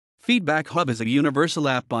Feedback Hub is a universal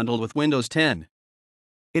app bundled with Windows 10.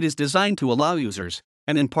 It is designed to allow users,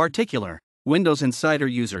 and in particular, Windows Insider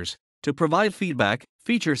users, to provide feedback,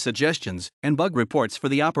 feature suggestions, and bug reports for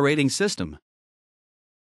the operating system.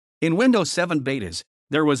 In Windows 7 betas,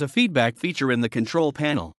 there was a feedback feature in the control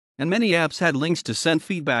panel, and many apps had links to send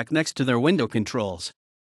feedback next to their window controls.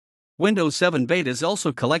 Windows 7 betas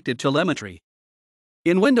also collected telemetry.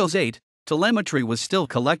 In Windows 8, telemetry was still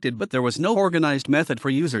collected, but there was no organized method for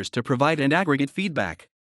users to provide an aggregate feedback.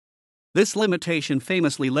 This limitation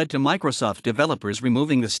famously led to Microsoft developers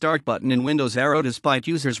removing the Start button in Windows Arrow despite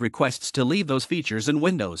users' requests to leave those features in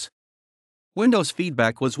Windows. Windows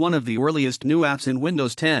Feedback was one of the earliest new apps in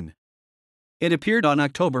Windows 10. It appeared on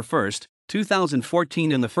October 1,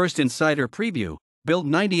 2014 in the first Insider preview, Build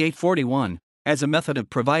 9841, as a method of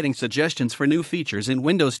providing suggestions for new features in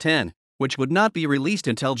Windows 10, which would not be released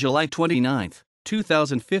until July 29,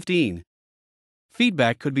 2015.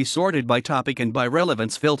 Feedback could be sorted by topic and by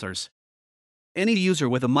relevance filters. Any user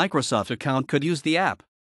with a Microsoft account could use the app.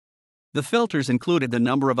 The filters included the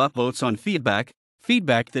number of upvotes on feedback,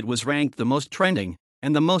 feedback that was ranked the most trending,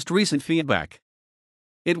 and the most recent feedback.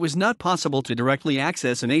 It was not possible to directly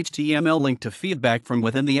access an HTML link to feedback from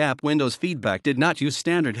within the app. Windows Feedback did not use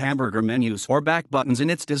standard hamburger menus or back buttons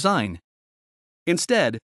in its design.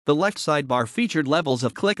 Instead, the left sidebar featured levels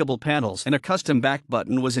of clickable panels, and a custom back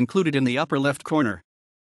button was included in the upper left corner.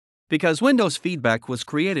 Because Windows Feedback was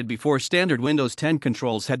created before standard Windows 10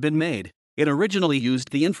 controls had been made, it originally used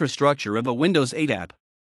the infrastructure of a Windows 8 app.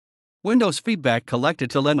 Windows Feedback collected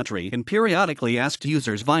telemetry and periodically asked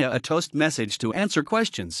users via a toast message to answer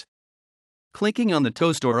questions. Clicking on the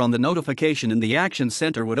toast or on the notification in the Action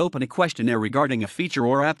Center would open a questionnaire regarding a feature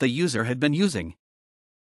or app the user had been using.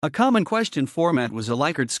 A common question format was a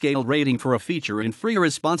Likert scale rating for a feature and free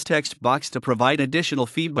response text box to provide additional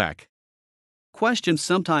feedback. Questions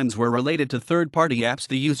sometimes were related to third-party apps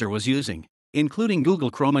the user was using, including Google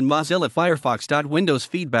Chrome and Mozilla Firefox. Windows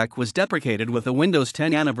Feedback was deprecated with a Windows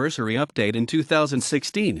 10 anniversary update in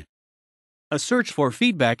 2016. A search for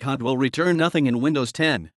Feedback Hub will return nothing in Windows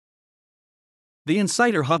 10. The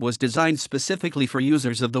Insider Hub was designed specifically for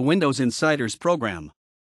users of the Windows Insiders program.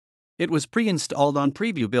 It was pre-installed on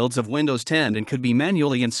preview builds of Windows 10 and could be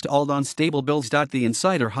manually installed on stable builds. The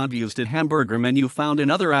Insider Hub used a hamburger menu found in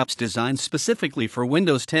other apps designed specifically for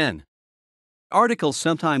Windows 10. Articles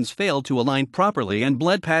sometimes failed to align properly and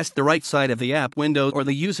bled past the right side of the app window or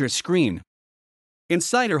the user's screen.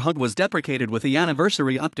 Insider Hub was deprecated with the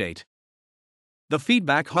anniversary update. The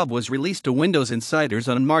Feedback Hub was released to Windows Insiders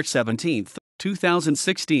on March 17,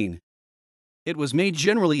 2016. It was made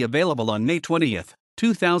generally available on May 20,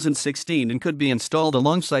 2016 and could be installed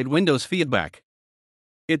alongside Windows Feedback.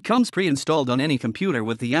 It comes pre-installed on any computer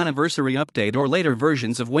with the anniversary update or later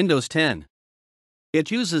versions of Windows 10. It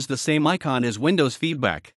uses the same icon as Windows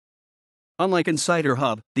Feedback. Unlike Insider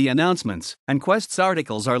Hub, the announcements and quests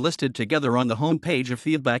articles are listed together on the home page of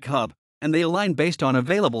Feedback Hub, and they align based on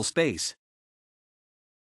available space.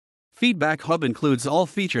 Feedback Hub includes all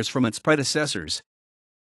features from its predecessors.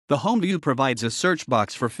 The home view provides a search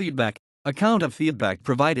box for feedback, a count of feedback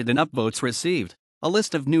provided and upvotes received, a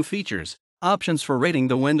list of new features, options for rating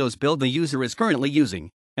the Windows build the user is currently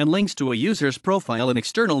using, and links to a user's profile and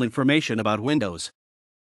external information about Windows.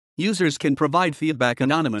 Users can provide feedback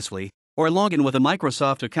anonymously, or log in with a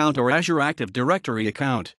Microsoft account or Azure Active Directory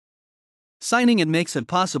account. Signing in makes it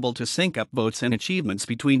possible to sync upvotes and achievements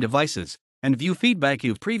between devices, and view feedback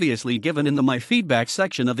you've previously given in the My Feedback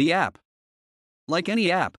section of the app. Like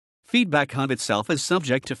any app, Feedback Hub itself is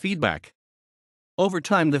subject to feedback. Over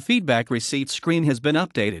time, the feedback receipt screen has been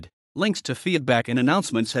updated, links to feedback and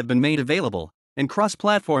announcements have been made available, and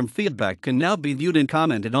cross-platform feedback can now be viewed and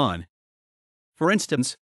commented on. For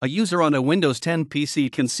instance, a user on a Windows 10 PC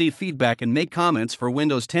can see feedback and make comments for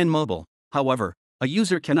Windows 10 Mobile. However, a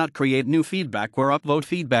user cannot create new feedback or upvote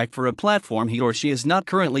feedback for a platform he or she is not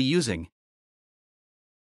currently using.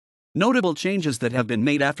 Notable changes that have been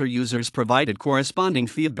made after users provided corresponding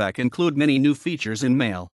feedback include many new features in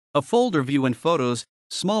Mail, a folder view in Photos,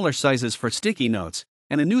 smaller sizes for sticky notes,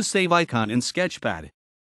 and a new save icon in Sketchpad.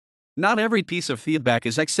 Not every piece of feedback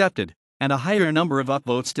is accepted, and a higher number of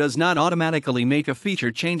upvotes does not automatically make a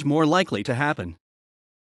feature change more likely to happen.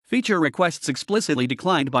 Feature requests explicitly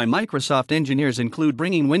declined by Microsoft engineers include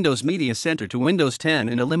bringing Windows Media Center to Windows 10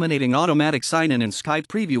 and eliminating automatic sign-in in Skype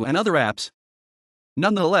Preview and other apps.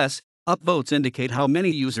 Nonetheless, upvotes indicate how many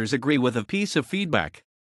users agree with a piece of feedback.